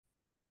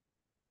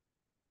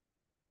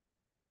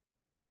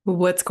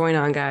What's going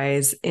on,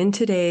 guys? In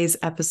today's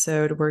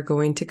episode, we're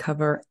going to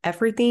cover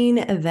everything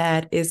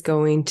that is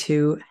going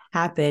to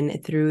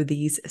happen through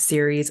these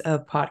series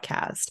of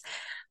podcasts.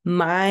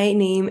 My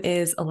name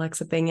is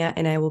Alexa Benya,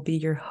 and I will be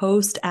your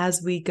host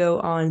as we go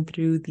on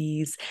through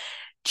these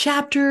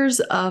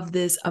chapters of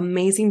this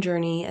amazing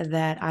journey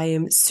that I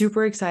am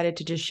super excited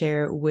to just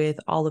share with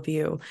all of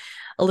you.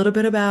 A little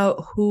bit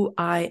about who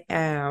I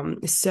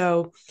am.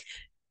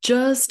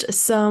 Just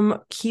some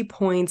key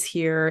points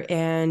here.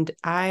 And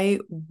I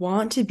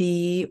want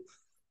this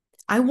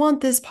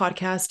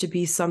podcast to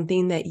be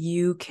something that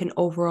you can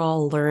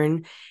overall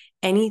learn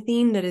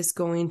anything that is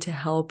going to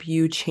help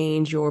you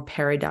change your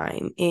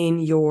paradigm in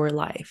your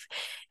life.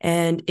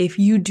 And if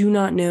you do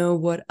not know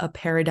what a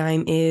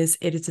paradigm is,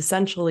 it is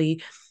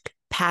essentially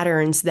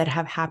patterns that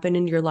have happened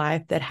in your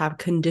life that have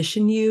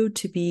conditioned you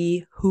to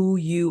be who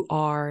you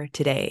are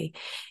today.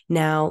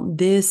 Now,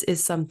 this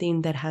is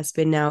something that has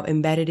been now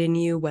embedded in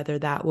you, whether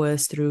that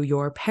was through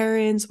your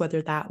parents,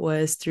 whether that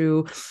was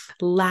through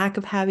lack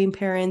of having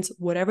parents,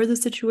 whatever the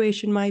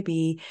situation might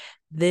be,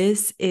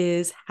 this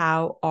is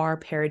how our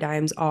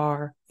paradigms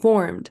are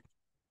formed.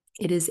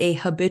 It is a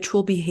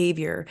habitual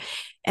behavior.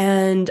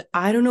 And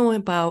I don't know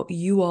about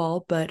you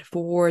all, but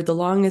for the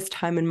longest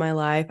time in my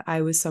life,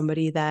 I was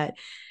somebody that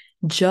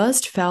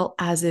just felt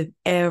as if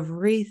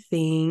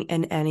everything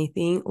and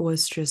anything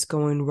was just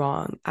going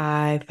wrong.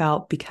 I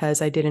felt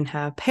because I didn't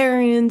have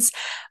parents,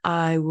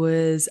 I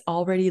was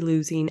already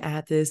losing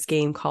at this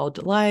game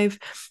called life.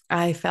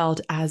 I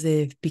felt as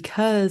if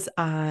because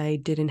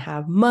I didn't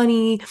have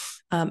money,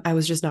 I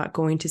was just not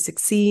going to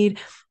succeed.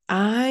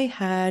 I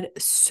had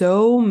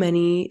so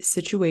many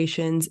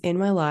situations in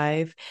my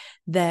life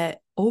that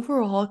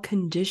overall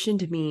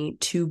conditioned me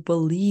to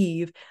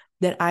believe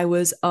that I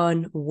was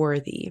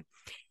unworthy.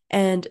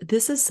 And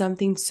this is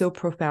something so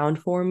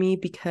profound for me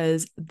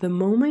because the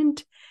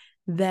moment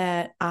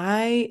that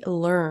I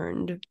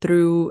learned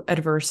through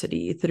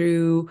adversity,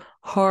 through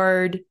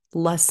hard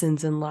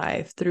lessons in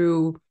life,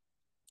 through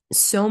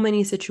so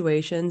many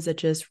situations that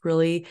just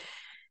really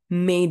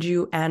made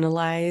you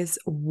analyze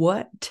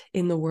what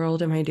in the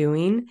world am I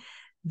doing?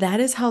 That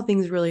is how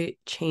things really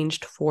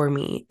changed for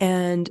me.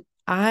 And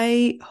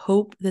I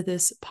hope that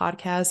this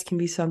podcast can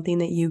be something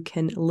that you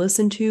can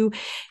listen to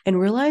and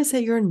realize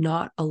that you're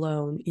not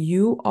alone.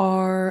 You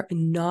are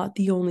not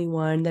the only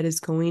one that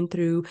is going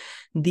through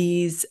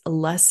these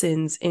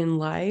lessons in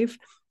life.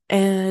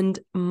 And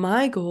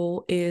my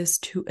goal is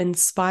to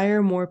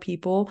inspire more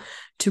people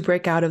to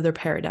break out of their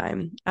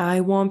paradigm.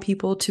 I want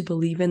people to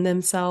believe in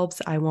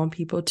themselves. I want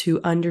people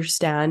to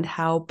understand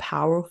how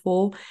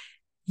powerful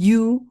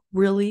you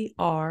really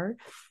are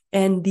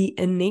and the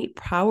innate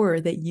power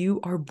that you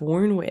are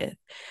born with.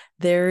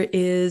 There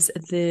is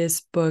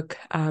this book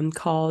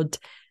called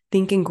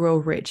Think and Grow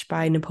Rich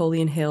by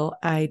Napoleon Hill.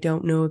 I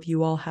don't know if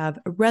you all have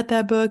read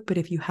that book, but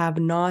if you have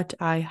not,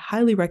 I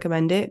highly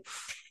recommend it.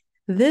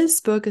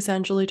 This book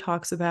essentially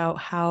talks about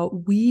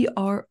how we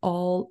are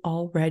all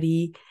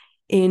already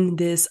in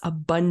this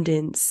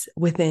abundance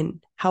within.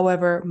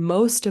 However,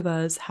 most of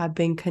us have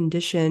been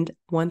conditioned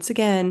once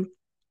again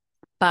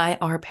by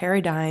our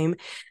paradigm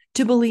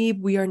to believe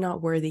we are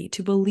not worthy,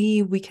 to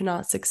believe we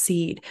cannot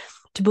succeed,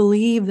 to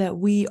believe that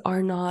we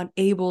are not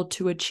able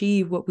to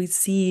achieve what we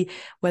see,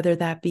 whether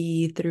that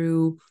be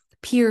through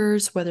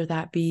peers, whether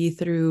that be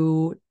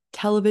through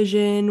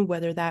television,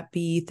 whether that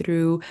be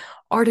through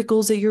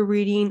articles that you're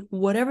reading,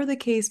 whatever the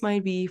case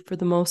might be. For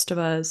the most of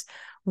us,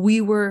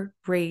 we were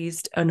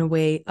raised in a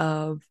way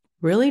of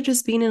really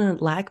just being in a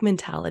lack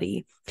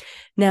mentality.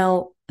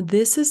 Now,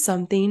 this is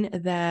something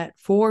that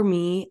for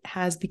me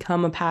has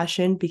become a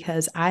passion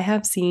because I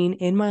have seen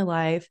in my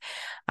life,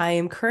 I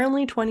am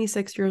currently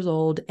 26 years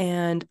old,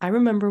 and I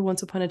remember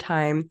once upon a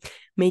time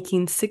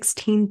making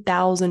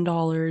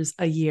 $16,000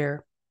 a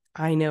year.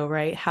 I know,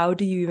 right? How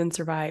do you even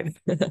survive?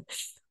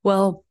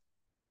 Well,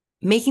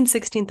 making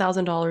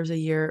 $16,000 a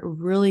year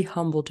really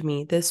humbled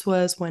me. This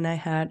was when I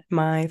had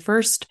my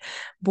first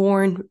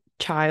born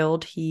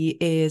child. He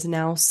is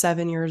now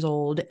 7 years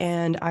old.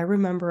 And I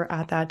remember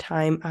at that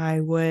time,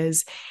 I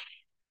was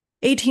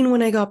 18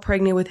 when I got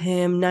pregnant with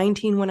him,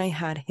 19 when I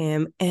had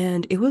him.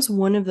 And it was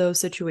one of those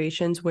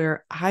situations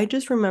where I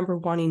just remember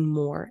wanting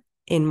more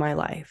in my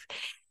life.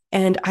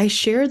 And I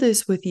share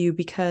this with you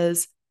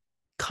because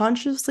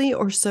consciously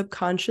or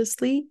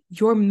subconsciously,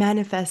 you're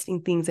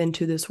manifesting things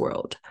into this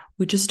world.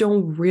 We just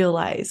don't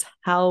realize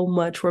how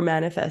much we're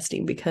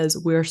manifesting because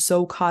we're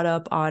so caught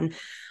up on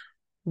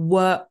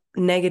what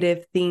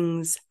negative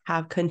things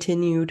have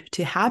continued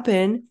to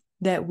happen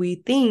that we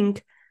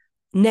think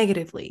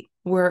negatively.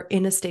 We're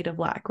in a state of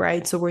lack,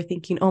 right? So we're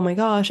thinking, oh my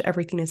gosh,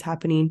 everything is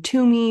happening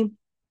to me.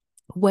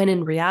 When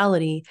in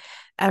reality,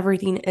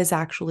 everything is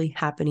actually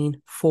happening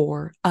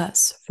for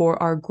us,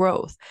 for our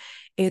growth.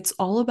 It's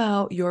all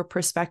about your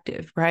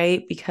perspective,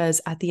 right? Because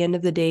at the end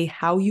of the day,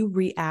 how you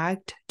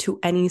react to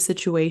any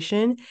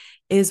situation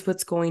is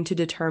what's going to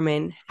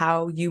determine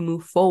how you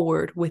move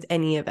forward with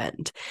any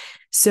event.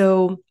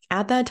 So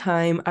at that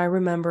time, I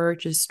remember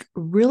just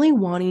really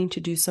wanting to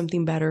do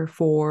something better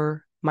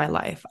for my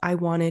life. I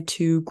wanted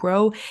to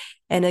grow.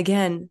 And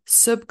again,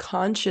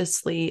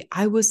 subconsciously,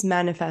 I was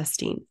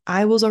manifesting.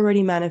 I was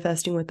already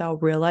manifesting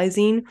without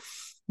realizing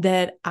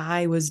that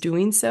I was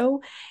doing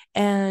so.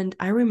 And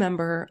I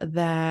remember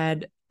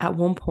that at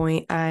one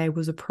point I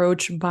was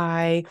approached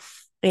by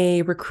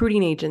a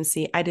recruiting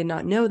agency. I did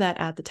not know that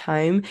at the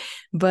time,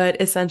 but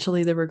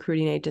essentially the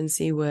recruiting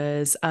agency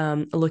was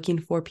looking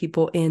for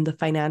people in the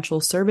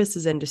financial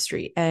services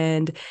industry.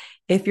 And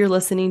if you're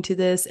listening to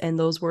this and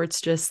those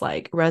words just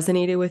like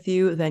resonated with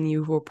you, then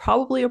you were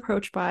probably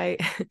approached by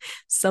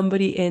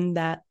somebody in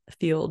that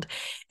field.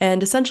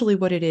 And essentially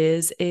what it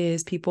is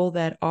people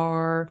that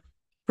are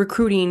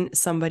recruiting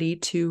somebody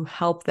to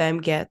help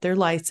them get their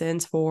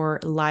license for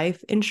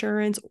life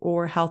insurance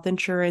or health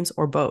insurance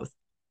or both.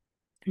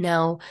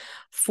 Now,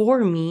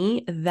 for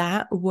me,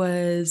 that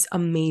was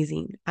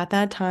amazing. At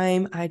that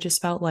time, I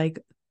just felt like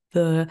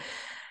the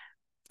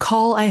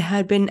call I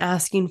had been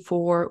asking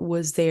for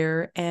was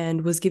there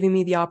and was giving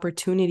me the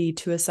opportunity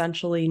to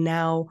essentially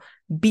now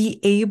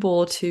be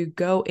able to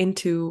go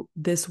into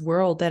this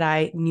world that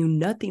I knew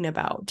nothing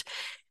about.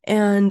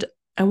 And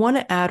I want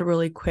to add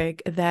really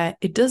quick that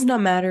it does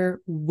not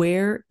matter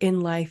where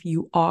in life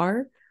you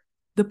are,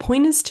 the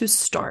point is to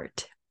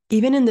start.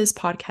 Even in this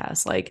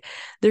podcast, like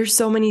there's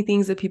so many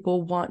things that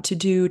people want to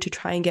do to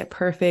try and get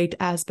perfect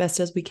as best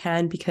as we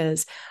can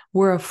because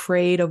we're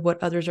afraid of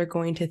what others are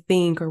going to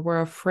think or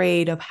we're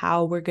afraid of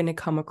how we're going to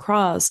come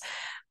across.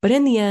 But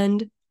in the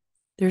end,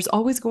 there's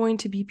always going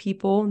to be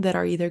people that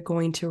are either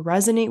going to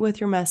resonate with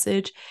your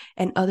message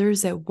and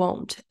others that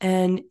won't.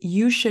 And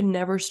you should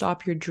never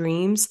stop your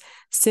dreams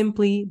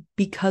simply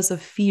because of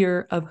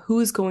fear of who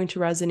is going to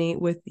resonate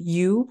with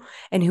you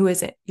and who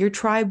isn't. Your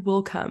tribe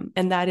will come,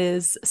 and that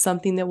is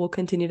something that will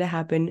continue to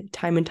happen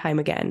time and time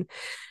again.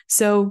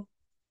 So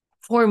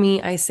for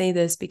me, I say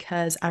this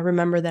because I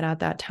remember that at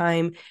that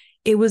time,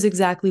 it was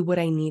exactly what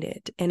I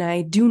needed. And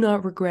I do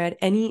not regret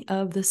any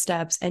of the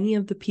steps, any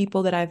of the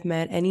people that I've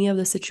met, any of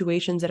the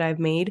situations that I've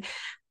made,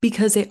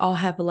 because they all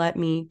have led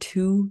me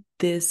to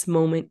this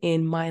moment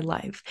in my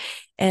life.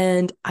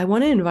 And I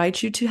want to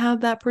invite you to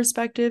have that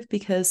perspective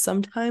because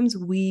sometimes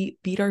we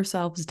beat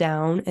ourselves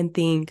down and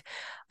think,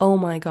 oh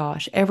my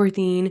gosh,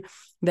 everything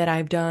that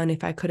I've done,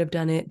 if I could have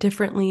done it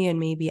differently and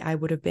maybe I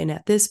would have been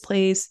at this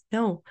place.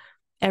 No,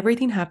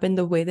 everything happened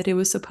the way that it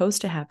was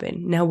supposed to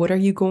happen. Now, what are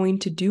you going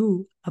to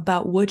do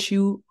about what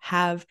you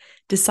have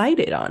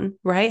decided on,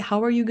 right?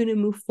 How are you going to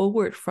move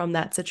forward from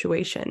that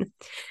situation?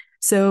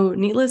 So,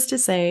 needless to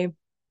say,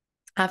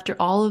 after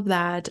all of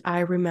that,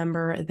 I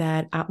remember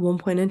that at one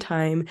point in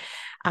time,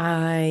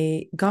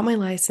 I got my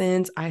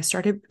license. I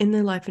started in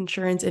the life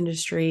insurance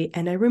industry,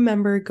 and I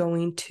remember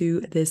going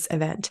to this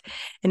event.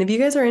 And if you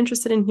guys are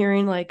interested in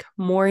hearing like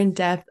more in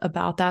depth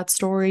about that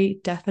story,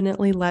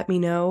 definitely let me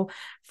know.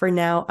 For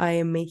now, I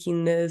am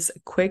making this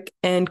quick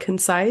and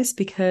concise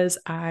because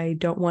I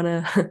don't want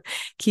to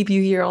keep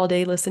you here all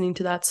day listening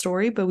to that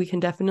story, but we can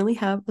definitely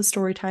have a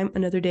story time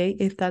another day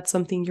if that's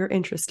something you're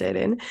interested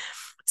in.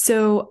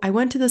 So I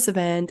went to this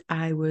event.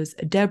 I was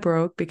dead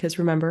broke because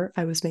remember,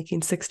 I was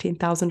making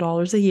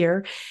 $16,000 a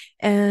year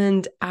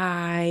and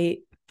I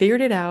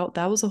figured it out.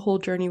 That was a whole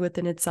journey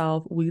within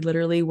itself. We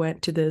literally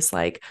went to this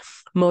like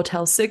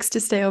Motel 6 to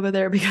stay over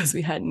there because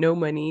we had no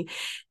money.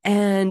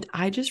 And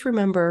I just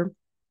remember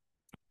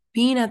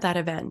being at that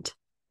event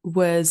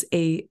was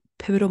a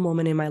pivotal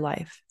moment in my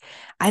life.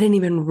 I didn't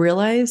even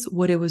realize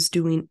what it was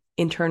doing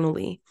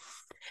internally.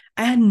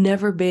 I had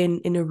never been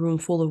in a room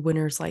full of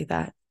winners like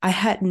that. I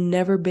had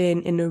never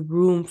been in a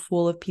room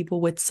full of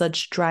people with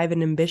such drive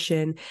and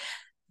ambition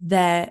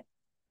that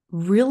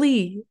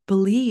really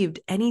believed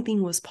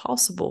anything was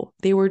possible.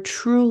 They were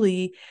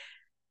truly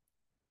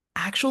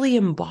actually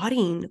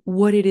embodying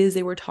what it is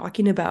they were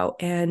talking about.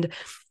 And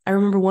I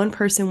remember one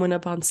person went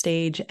up on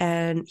stage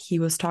and he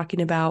was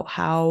talking about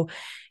how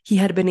he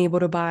had been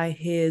able to buy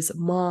his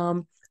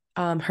mom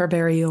her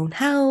very own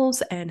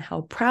house and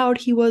how proud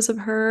he was of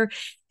her.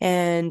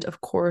 And of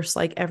course,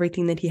 like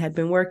everything that he had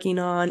been working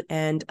on.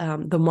 And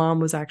the mom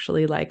was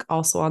actually like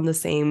also on the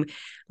same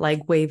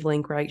like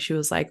wavelength, right? She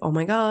was like, oh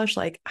my gosh,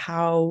 like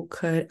how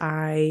could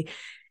I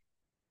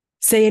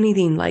say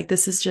anything? Like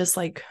this is just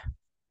like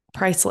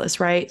priceless,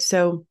 right?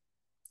 So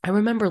I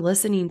remember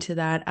listening to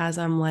that as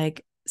I'm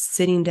like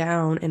sitting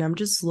down and I'm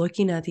just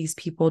looking at these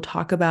people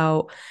talk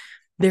about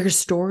their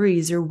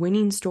stories, their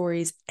winning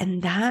stories.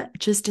 And that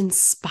just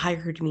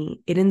inspired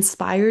me. It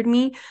inspired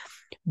me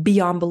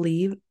beyond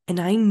belief. And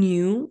I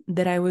knew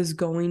that I was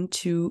going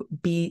to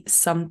be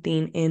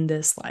something in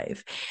this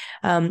life.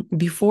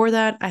 Before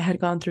that, I had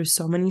gone through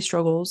so many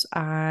struggles.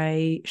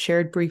 I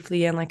shared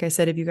briefly. And like I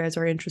said, if you guys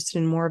are interested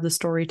in more of the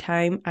story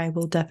time, I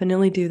will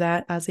definitely do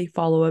that as a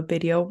follow-up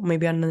video,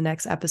 maybe on the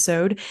next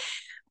episode.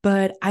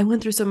 But I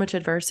went through so much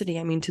adversity.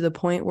 I mean, to the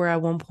point where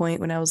at one point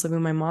when I was living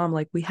with my mom,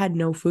 like we had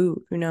no food,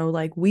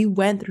 like we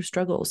went through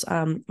struggles.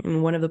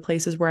 In one of the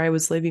places where I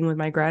was living with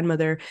my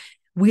grandmother,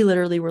 we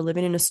literally were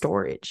living in a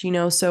storage,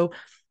 so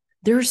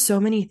there are so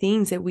many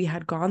things that we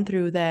had gone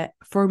through that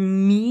for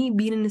me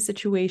being in a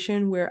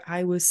situation where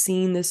I was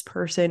seeing this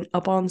person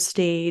up on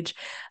stage,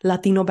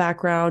 Latino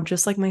background,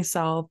 just like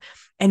myself,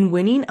 and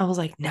winning, I was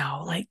like,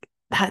 no, like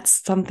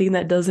that's something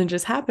that doesn't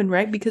just happen,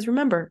 right? Because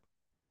remember,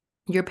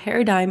 your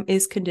paradigm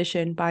is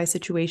conditioned by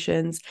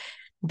situations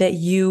that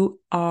you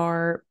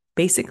are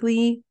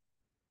basically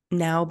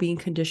now being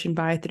conditioned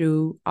by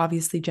through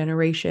obviously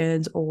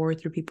generations or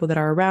through people that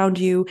are around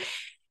you.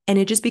 And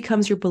it just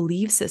becomes your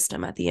belief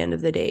system at the end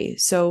of the day.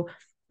 So,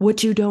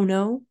 what you don't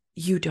know.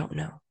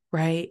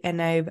 Right.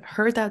 And I've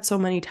heard that so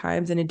many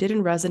times, and it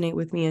didn't resonate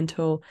with me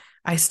until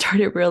I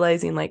started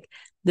realizing like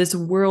this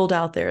world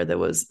out there that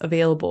was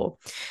available.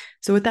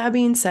 So, with that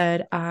being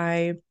said,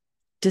 I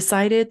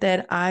decided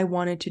that I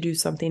wanted to do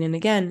something. And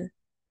again,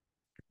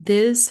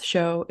 this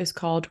show is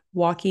called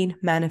Walking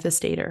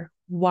Manifestator.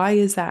 Why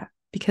is that?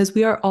 Because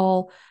we are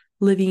all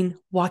living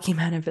walking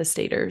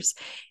manifestators.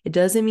 It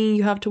doesn't mean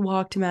you have to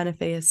walk to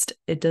manifest.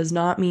 It does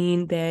not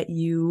mean that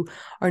you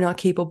are not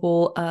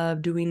capable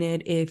of doing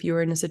it if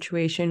you're in a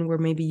situation where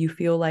maybe you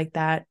feel like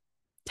that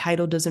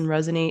title doesn't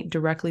resonate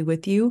directly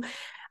with you.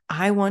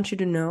 I want you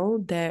to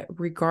know that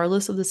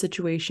regardless of the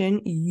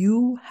situation,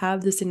 you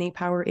have this innate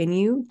power in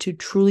you to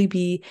truly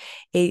be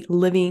a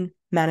living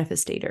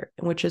manifestator,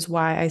 which is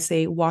why I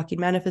say walking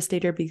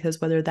manifestator,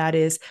 because whether that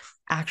is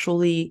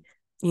actually,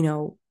 you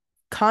know,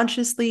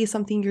 consciously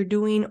something you're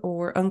doing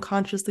or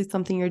unconsciously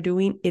something you're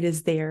doing, it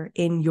is there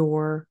in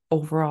your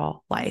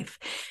overall life.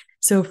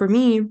 So for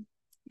me,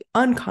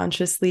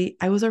 unconsciously,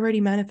 I was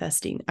already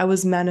manifesting. I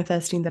was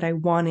manifesting that I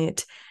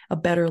wanted a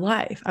better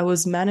life. I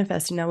was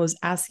manifesting, I was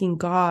asking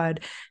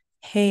God,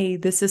 hey,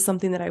 this is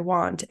something that I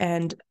want.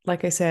 And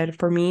like I said,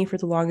 for me, for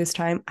the longest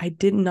time, I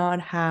did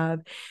not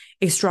have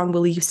a strong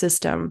belief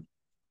system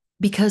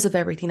because of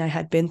everything I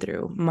had been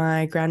through.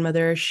 My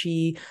grandmother,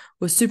 she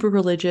was super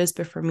religious,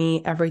 but for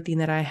me, everything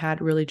that I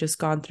had really just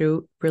gone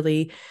through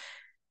really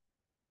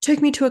took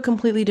me to a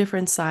completely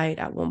different side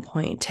at one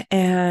point.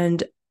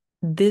 And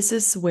this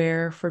is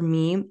where, for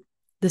me,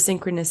 the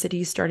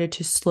synchronicity started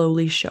to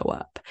slowly show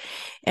up.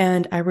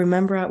 And I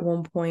remember at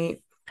one point,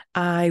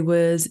 I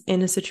was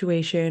in a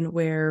situation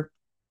where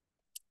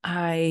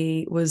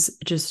I was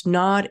just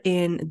not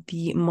in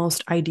the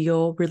most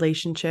ideal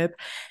relationship.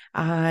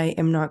 I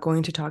am not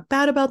going to talk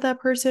bad about that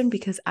person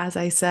because, as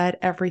I said,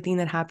 everything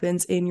that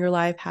happens in your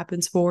life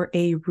happens for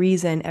a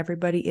reason.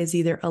 Everybody is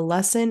either a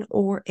lesson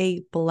or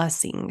a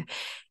blessing.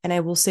 And I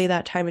will say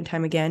that time and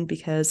time again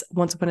because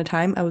once upon a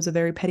time, I was a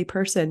very petty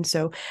person.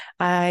 So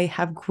I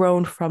have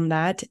grown from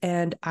that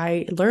and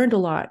I learned a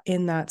lot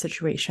in that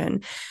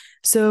situation.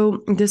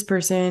 So this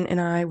person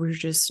and I were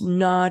just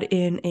not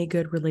in a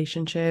good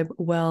relationship.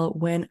 Well,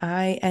 when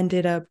I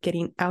ended up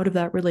getting out of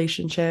that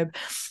relationship,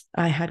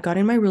 I had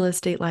gotten my real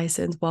estate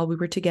license while we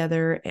were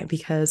together. And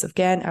because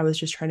again, I was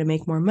just trying to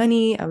make more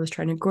money, I was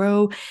trying to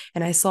grow,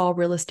 and I saw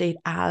real estate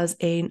as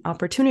an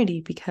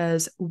opportunity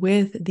because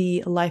with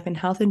the life and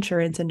health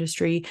insurance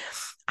industry,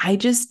 I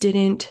just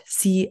didn't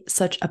see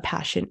such a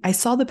passion. I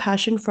saw the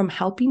passion from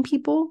helping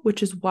people,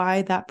 which is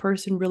why that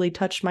person really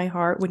touched my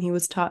heart when he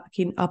was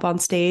talking up on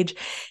stage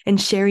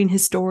and sharing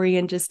his story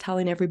and just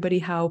telling everybody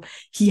how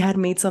he had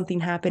made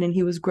something happen and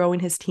he was growing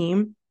his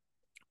team.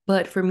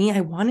 But for me,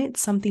 I wanted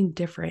something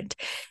different.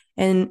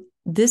 And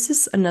this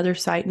is another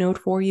side note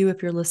for you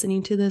if you're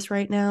listening to this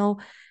right now.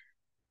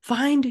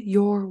 Find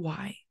your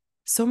why.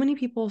 So many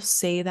people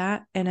say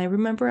that. And I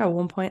remember at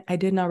one point, I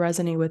did not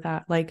resonate with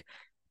that. Like,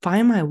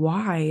 find my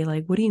why.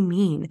 Like, what do you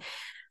mean?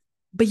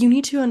 But you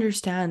need to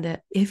understand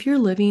that if you're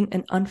living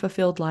an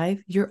unfulfilled life,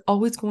 you're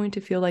always going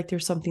to feel like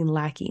there's something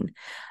lacking.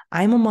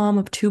 I'm a mom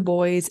of two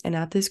boys, and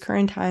at this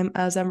current time,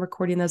 as I'm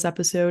recording this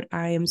episode,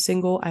 I am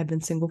single. I've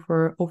been single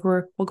for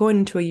going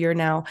into a year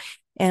now.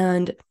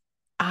 And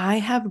I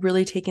have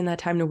really taken that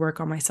time to work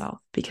on myself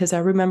because I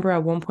remember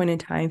at one point in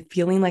time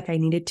feeling like I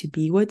needed to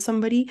be with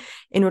somebody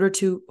in order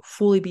to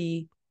fully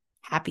be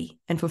happy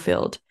and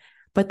fulfilled.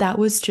 But that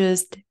was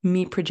just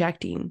me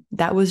projecting.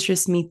 That was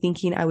just me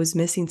thinking I was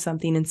missing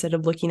something instead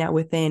of looking at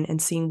within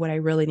and seeing what I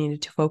really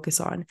needed to focus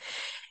on.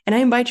 And I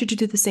invite you to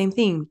do the same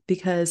thing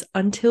because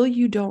until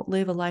you don't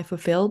live a life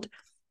fulfilled,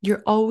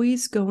 you're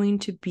always going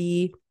to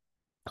be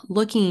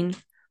looking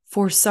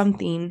for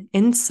something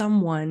in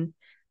someone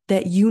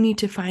that you need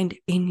to find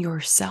in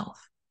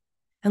yourself.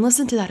 And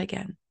listen to that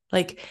again.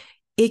 Like,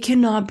 it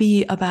cannot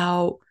be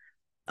about,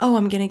 oh,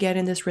 I'm going to get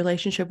in this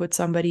relationship with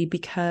somebody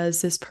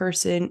because this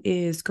person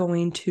is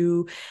going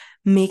to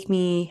make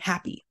me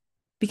happy.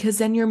 Because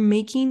then you're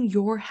making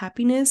your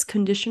happiness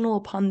conditional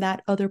upon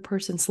that other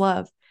person's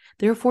love.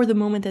 Therefore, the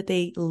moment that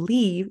they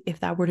leave, if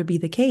that were to be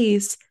the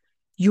case,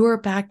 you're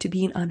back to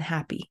being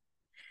unhappy.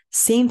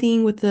 Same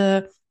thing with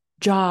the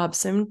job,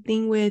 same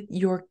thing with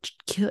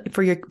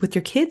with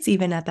your kids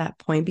even at that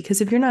point.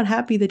 Because if you're not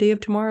happy the day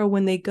of tomorrow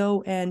when they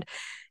go and,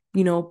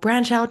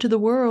 branch out to the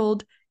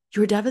world,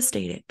 you're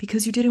devastated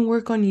because you didn't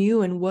work on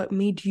you and what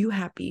made you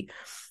happy.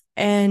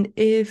 And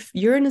if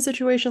you're in a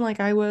situation like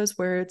I was,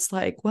 where it's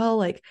like, well,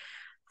 like,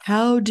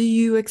 how do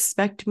you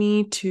expect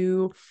me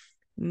to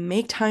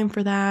make time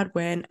for that,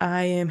 when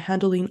I am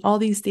handling all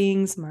these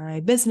things, my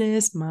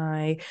business,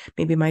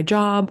 maybe my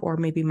job, or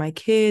maybe my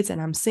kids,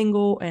 and I'm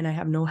single and I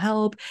have no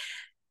help.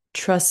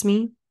 Trust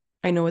me,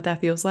 I know what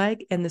that feels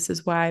like. And this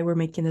is why we're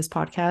making this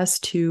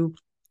podcast, to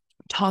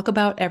talk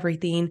about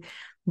everything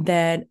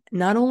that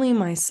not only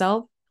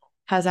myself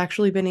has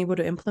actually been able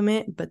to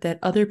implement, but that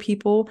other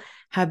people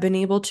have been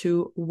able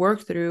to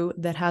work through,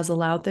 that has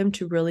allowed them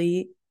to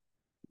really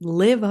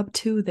live up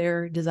to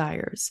their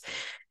desires.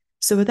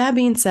 So, with that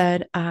being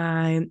said,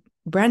 I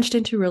branched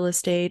into real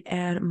estate,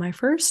 and my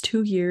first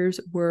 2 years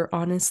were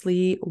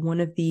honestly one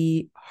of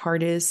the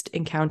hardest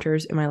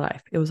encounters in my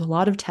life. It was a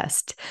lot of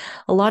tests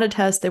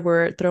that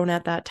were thrown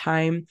at that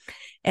time.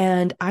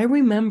 And I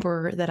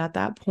remember that at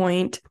that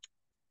point,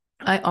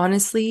 I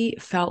honestly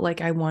felt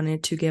like I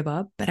wanted to give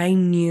up, but I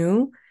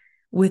knew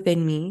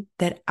within me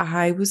that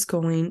I was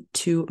going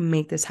to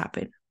make this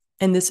happen.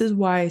 And this is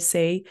why I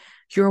say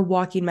you're a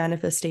walking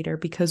manifestator,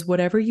 because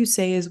whatever you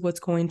say is what's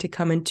going to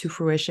come into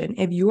fruition.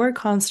 If you are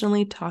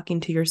constantly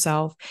talking to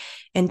yourself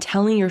and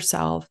telling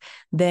yourself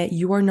that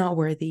you are not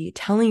worthy,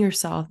 telling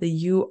yourself that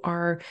you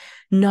are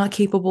not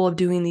capable of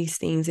doing these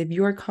things, if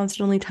you are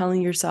constantly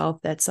telling yourself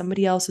that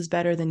somebody else is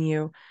better than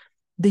you,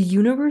 the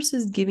universe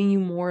is giving you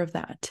more of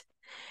that.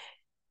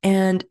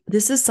 And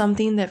this is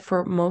something that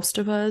for most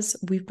of us,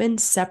 we've been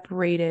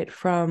separated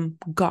from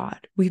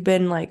God. We've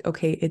been like,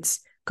 okay,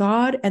 it's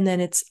God and then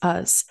it's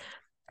us.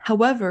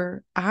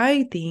 However,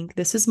 I think,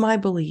 this is my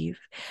belief,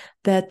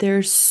 that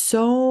there's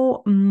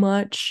so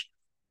much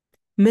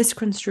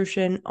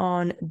misconstruction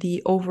on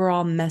the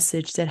overall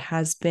message that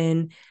has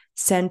been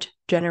sent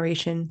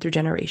generation through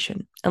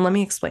generation. And let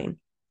me explain.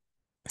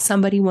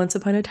 Somebody once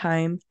upon a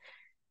time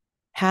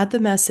had the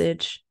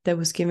message that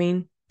was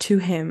given to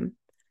him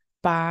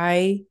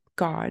by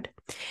God,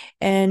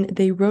 and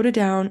they wrote it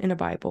down in a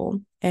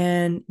Bible,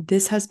 and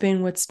this has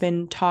been what's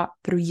been taught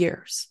through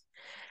years.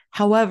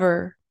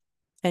 However,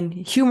 and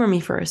humor me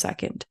for a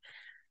second,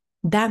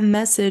 that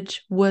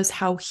message was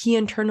how he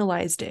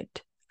internalized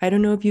it. I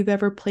don't know if you've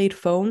ever played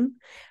phone,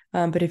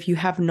 but if you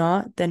have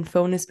not, then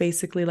phone is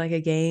basically like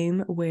a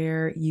game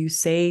where you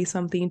say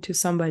something to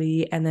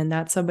somebody, and then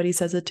that somebody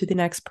says it to the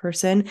next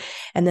person,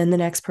 and then the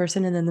next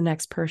person, and then the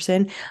next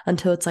person,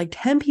 until it's like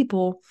 10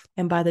 people.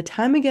 And by the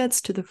time it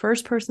gets to the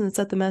first person that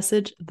said the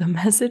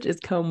message is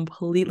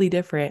completely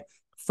different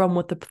from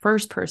what the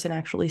first person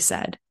actually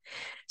said.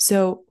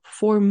 So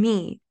for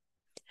me,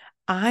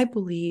 I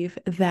believe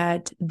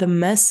that the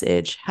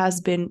message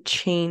has been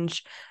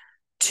changed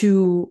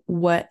to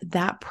what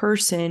that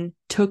person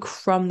took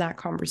from that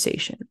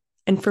conversation.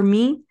 And for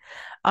me,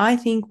 I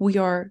think we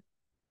are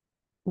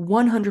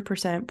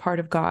 100% part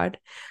of God.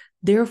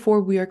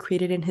 Therefore, we are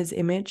created in his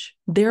image.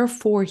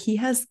 Therefore, he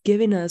has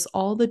given us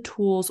all the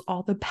tools,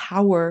 all the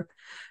power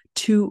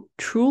to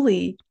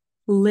truly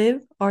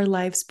live our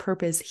life's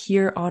purpose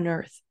here on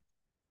earth.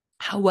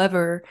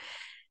 However,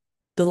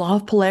 the law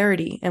of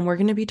polarity, and we're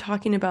going to be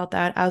talking about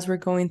that as we're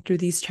going through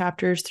these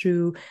chapters,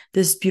 through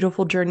this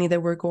beautiful journey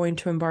that we're going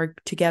to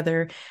embark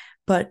together.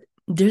 But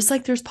there's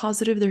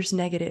positive, there's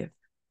negative.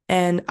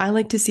 And I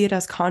like to see it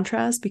as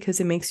contrast, because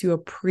it makes you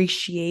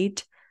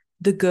appreciate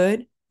the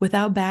good.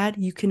 Without bad,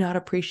 you cannot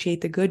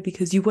appreciate the good,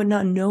 because you would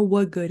not know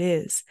what good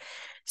is.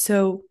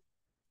 So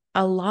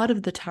a lot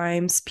of the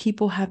times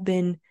people have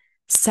been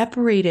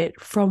separated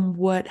from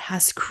what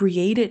has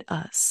created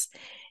us.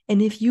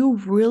 And if you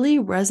really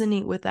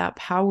resonate with that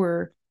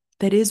power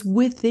that is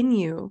within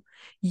you,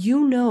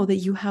 you know that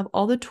you have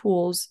all the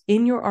tools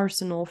in your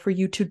arsenal for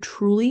you to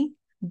truly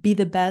be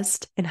the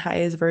best and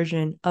highest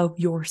version of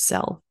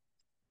yourself.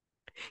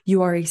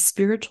 You are a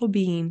spiritual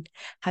being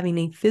having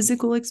a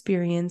physical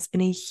experience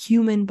in a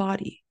human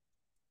body.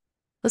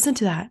 Listen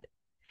to that.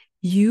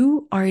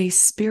 You are a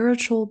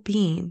spiritual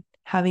being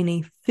having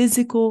a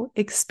physical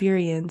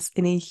experience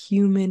in a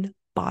human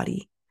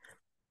body.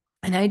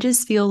 And I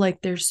just feel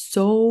like there's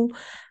so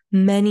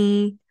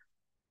many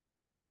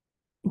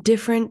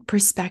different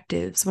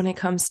perspectives when it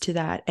comes to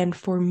that. And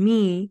for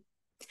me,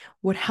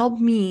 what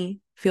helped me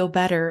feel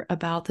better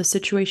about the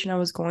situation I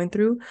was going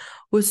through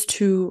was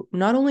to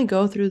not only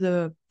go through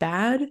the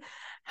bad,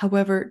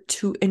 however,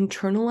 to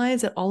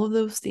internalize that all of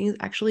those things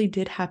actually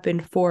did happen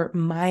for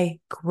my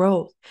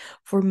growth,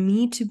 for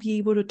me to be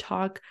able to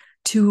talk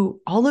to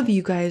all of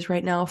you guys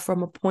right now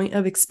from a point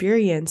of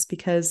experience.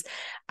 Because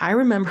I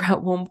remember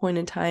at one point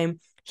in time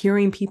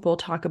hearing people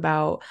talk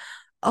about,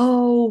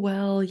 oh,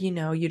 well,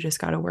 you just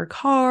got to work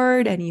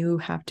hard and you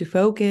have to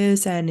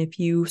focus. And if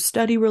you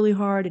study really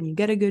hard and you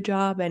get a good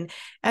job and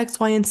X,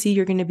 Y, and Z,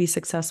 you're going to be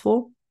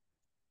successful.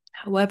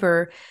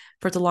 However,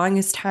 for the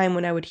longest time,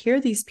 when I would hear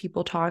these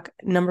people talk,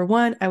 number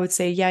one, I would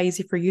say, yeah,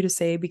 easy for you to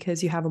say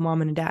because you have a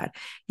mom and a dad.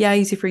 Yeah,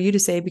 easy for you to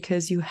say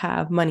because you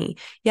have money.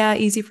 Yeah,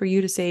 easy for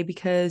you to say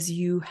because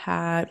you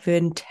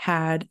haven't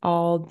had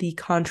all the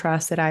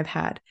contrast that I've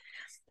had.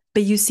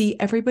 But you see,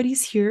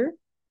 everybody's here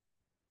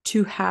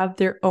to have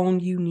their own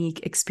unique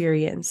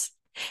experience.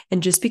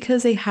 And just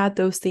because they had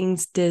those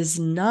things does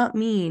not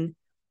mean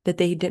that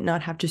they did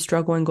not have to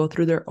struggle and go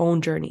through their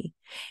own journey.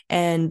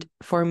 And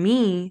for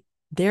me,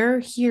 They're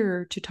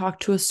here to talk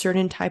to a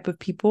certain type of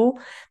people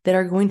that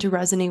are going to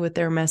resonate with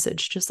their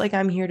message, just like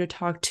I'm here to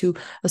talk to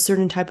a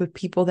certain type of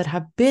people that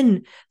have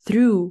been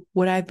through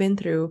what I've been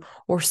through,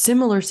 or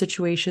similar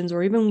situations,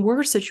 or even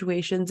worse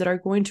situations that are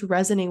going to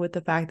resonate with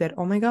the fact that,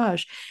 oh my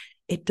gosh,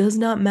 it does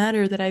not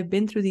matter that I've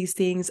been through these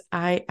things.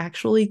 I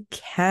actually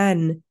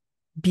can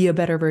be a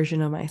better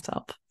version of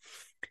myself.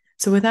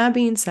 So, with that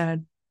being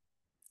said,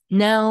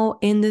 now,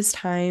 in this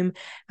time,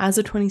 as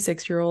a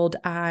 26-year-old,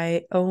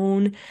 I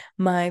own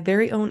my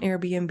very own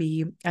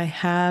Airbnb. I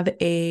have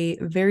a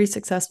very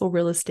successful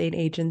real estate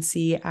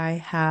agency. I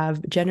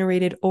have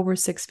generated over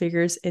six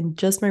figures in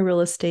just my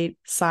real estate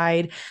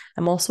side.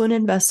 I'm also an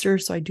investor,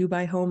 so I do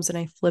buy homes and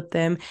I flip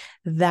them.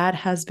 That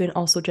has been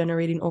also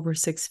generating over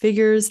six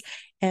figures.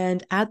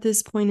 And at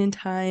this point in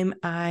time,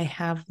 I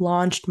have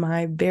launched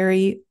my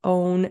very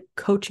own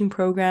coaching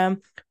program,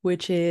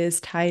 which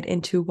is tied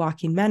into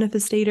Walking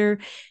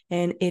Manifestator,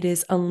 and it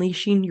is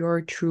unleashing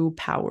your true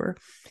power.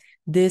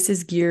 This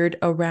is geared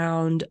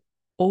around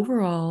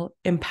overall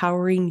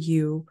empowering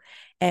you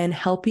and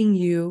helping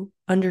you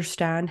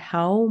understand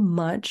how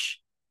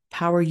much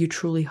power you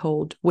truly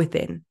hold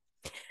within.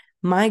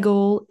 My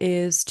goal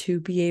is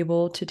to be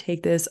able to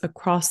take this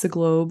across the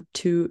globe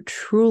to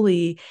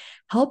truly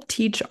help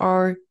teach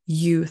our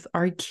youth,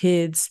 our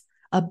kids,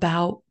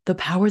 about the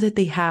power that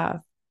they have.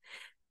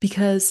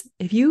 Because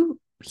if you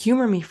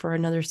humor me for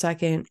another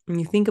second and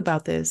you think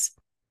about this,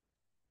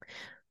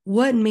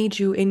 what made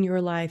you in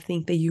your life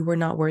think that you were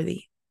not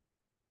worthy?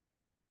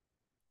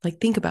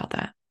 Like, think about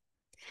that.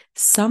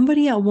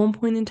 Somebody at one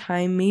point in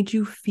time made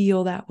you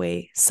feel that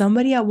way.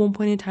 Somebody at one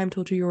point in time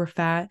told you you were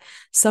fat.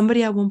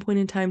 Somebody at one point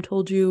in time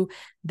told you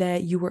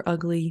that you were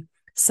ugly.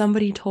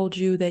 Somebody told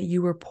you that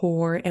you were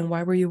poor and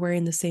why were you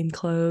wearing the same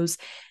clothes?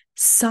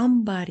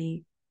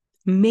 Somebody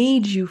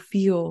made you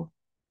feel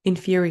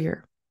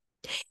inferior.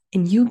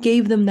 And you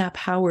gave them that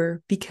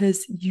power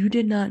because you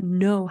did not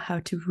know how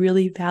to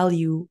really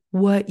value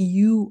what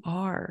you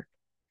are.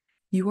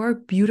 You are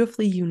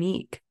beautifully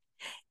unique.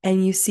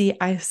 And you see,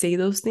 I say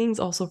those things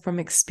also from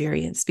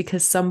experience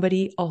because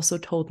somebody also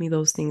told me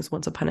those things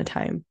once upon a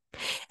time.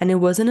 And it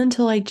wasn't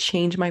until I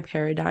changed my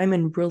paradigm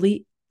and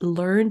really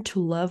learned to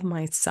love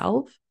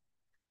myself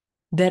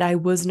that I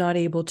was not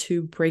able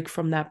to break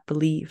from that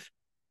belief.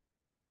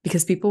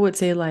 Because people would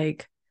say,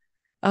 like,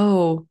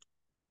 oh,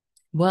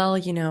 well,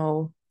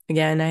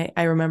 again,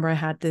 I remember I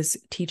had this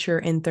teacher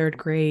in third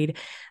grade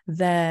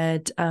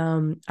that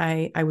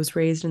I was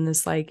raised in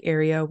this like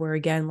area where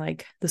again,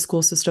 like the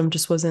school system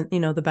just wasn't,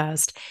 the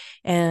best.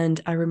 And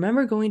I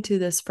remember going to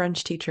this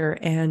French teacher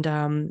and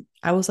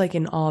I was like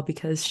in awe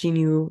because she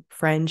knew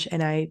French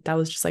and that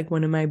was just like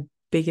one of my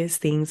biggest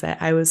things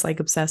that I was like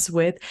obsessed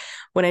with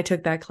when I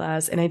took that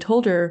class. And I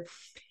told her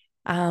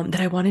that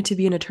I wanted to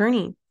be an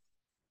attorney.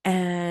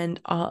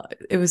 And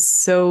it was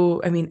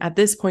so, I mean, at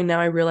this point now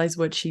I realize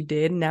what she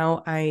did.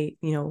 Now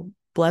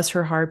bless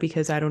her heart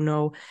because I don't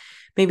know,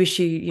 maybe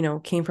she,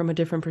 came from a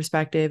different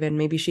perspective and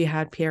maybe she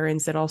had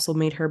parents that also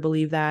made her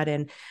believe that.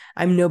 And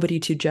I'm nobody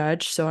to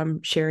judge. So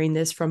I'm sharing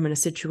this from a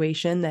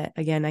situation that,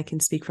 again, I can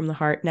speak from the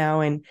heart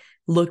now and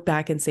look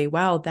back and say,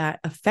 wow, that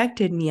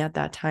affected me at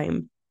that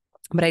time.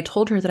 But I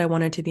told her that I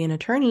wanted to be an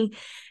attorney.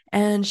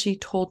 And she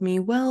told me,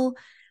 well,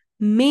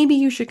 maybe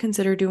you should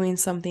consider doing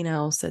something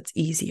else that's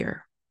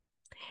easier.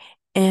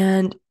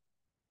 And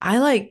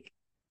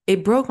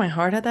it broke my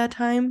heart at that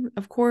time,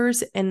 of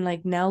course. And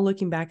like now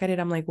looking back at it,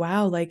 I'm like,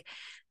 wow, like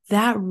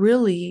that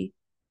really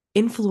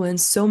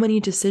influenced so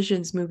many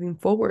decisions moving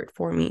forward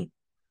for me.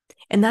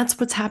 And that's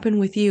what's happened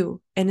with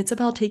you. And it's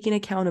about taking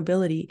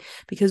accountability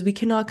because we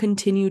cannot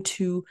continue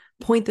to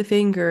point the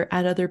finger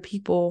at other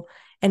people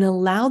and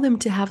allow them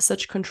to have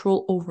such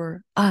control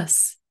over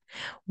us.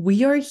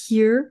 We are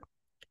here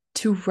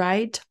to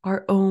write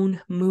our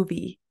own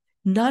movie,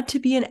 not to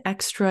be an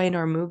extra in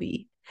our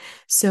movie.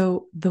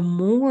 So the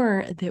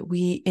more that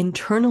we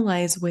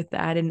internalize with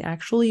that and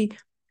actually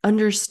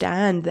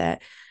understand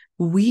that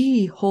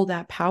we hold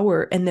that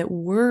power and that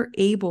we're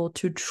able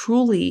to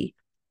truly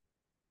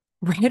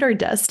write our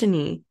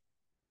destiny,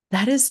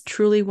 that is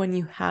truly when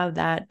you have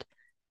that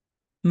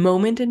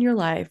moment in your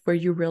life where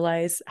you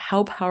realize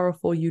how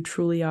powerful you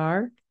truly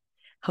are,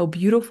 how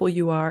beautiful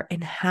you are,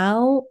 and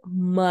how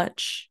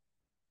much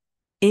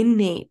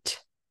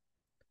innate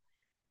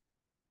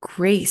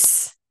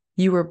grace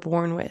you were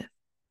born with.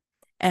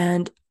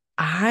 And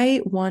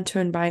I want to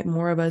invite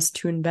more of us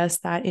to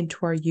invest that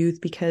into our youth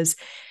because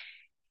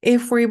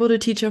if we're able to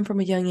teach them from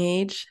a young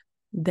age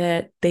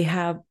that they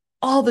have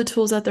all the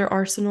tools at their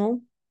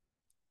arsenal,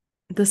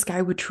 the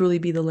sky would truly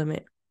be the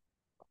limit.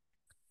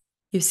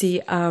 You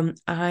see,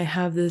 I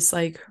have this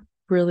like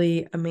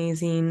really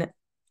amazing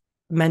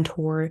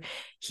mentor.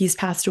 He's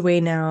passed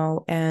away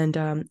now,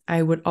 and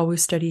I would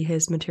always study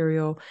his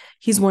material.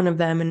 He's one of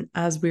them. And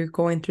as we're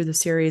going through the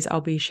series,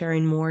 I'll be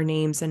sharing more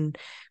names and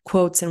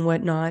quotes and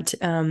whatnot.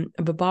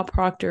 But Bob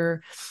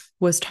Proctor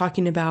was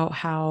talking about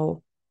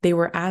how they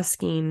were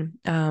asking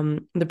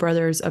the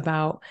brothers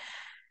about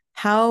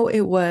how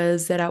it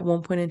was that at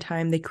one point in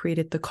time they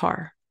created the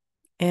car.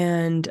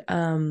 And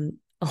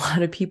a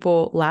lot of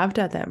people laughed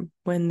at them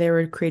when they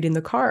were creating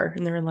the car,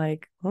 and they were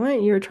like,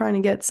 "What? You were trying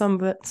to get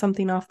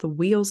something off the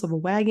wheels of a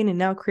wagon and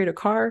now create a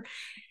car?"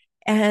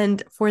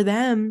 And for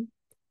them,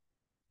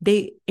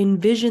 they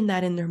envisioned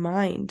that in their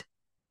mind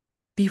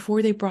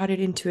before they brought it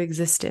into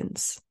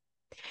existence.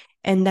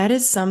 And that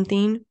is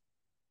something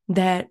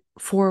that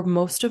for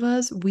most of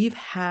us, we've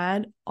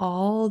had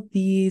all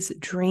these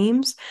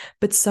dreams,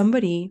 but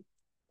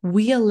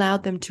we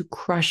allowed them to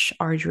crush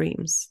our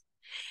dreams.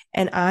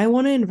 And I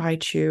want to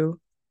invite you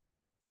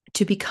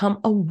to become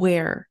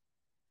aware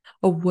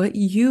of what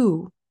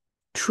you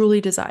truly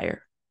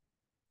desire.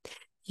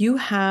 You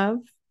have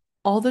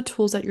all the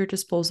tools at your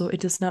disposal.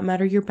 It does not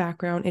matter your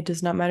background. It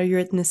does not matter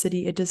your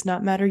ethnicity. It does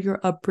not matter your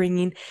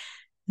upbringing.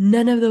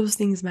 None of those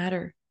things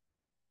matter.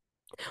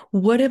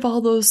 What if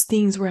all those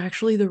things were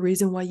actually the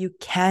reason why you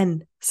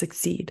can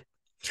succeed?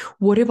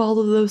 What if all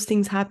of those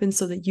things happen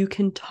so that you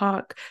can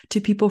talk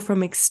to people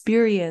from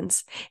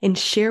experience and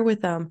share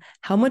with them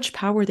how much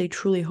power they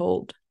truly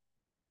hold?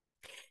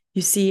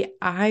 You see,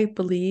 I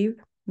believe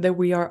that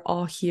we are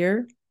all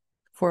here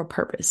for a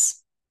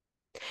purpose.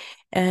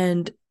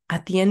 And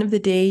at the end of the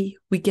day,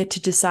 we get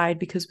to decide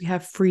because we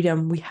have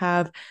freedom. We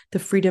have the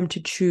freedom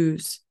to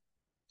choose.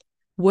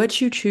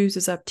 What you choose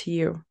is up to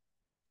you.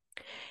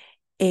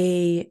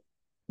 A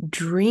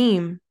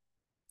dream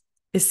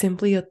is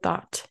simply a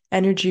thought.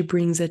 Energy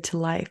brings it to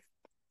life.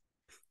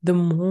 The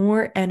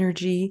more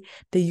energy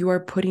that you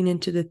are putting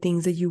into the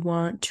things that you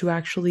want to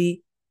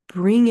actually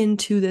bring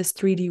into this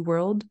 3D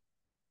world,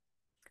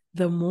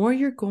 the more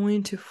you're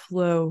going to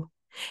flow,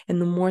 and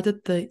the more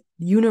that the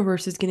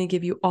universe is going to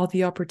give you all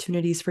the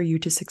opportunities for you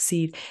to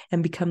succeed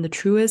and become the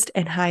truest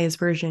and highest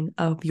version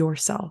of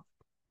yourself.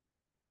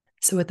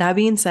 So with that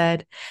being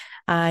said,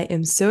 I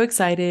am so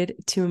excited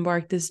to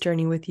embark this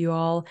journey with you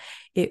all.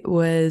 It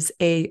was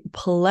a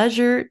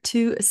pleasure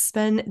to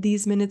spend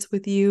these minutes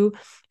with you,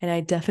 and I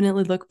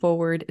definitely look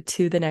forward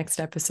to the next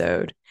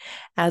episode.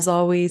 As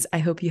always, I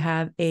hope you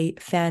have a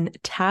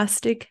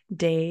fantastic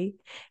day.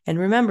 And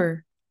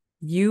remember,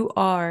 you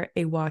are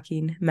a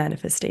walking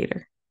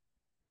manifestator.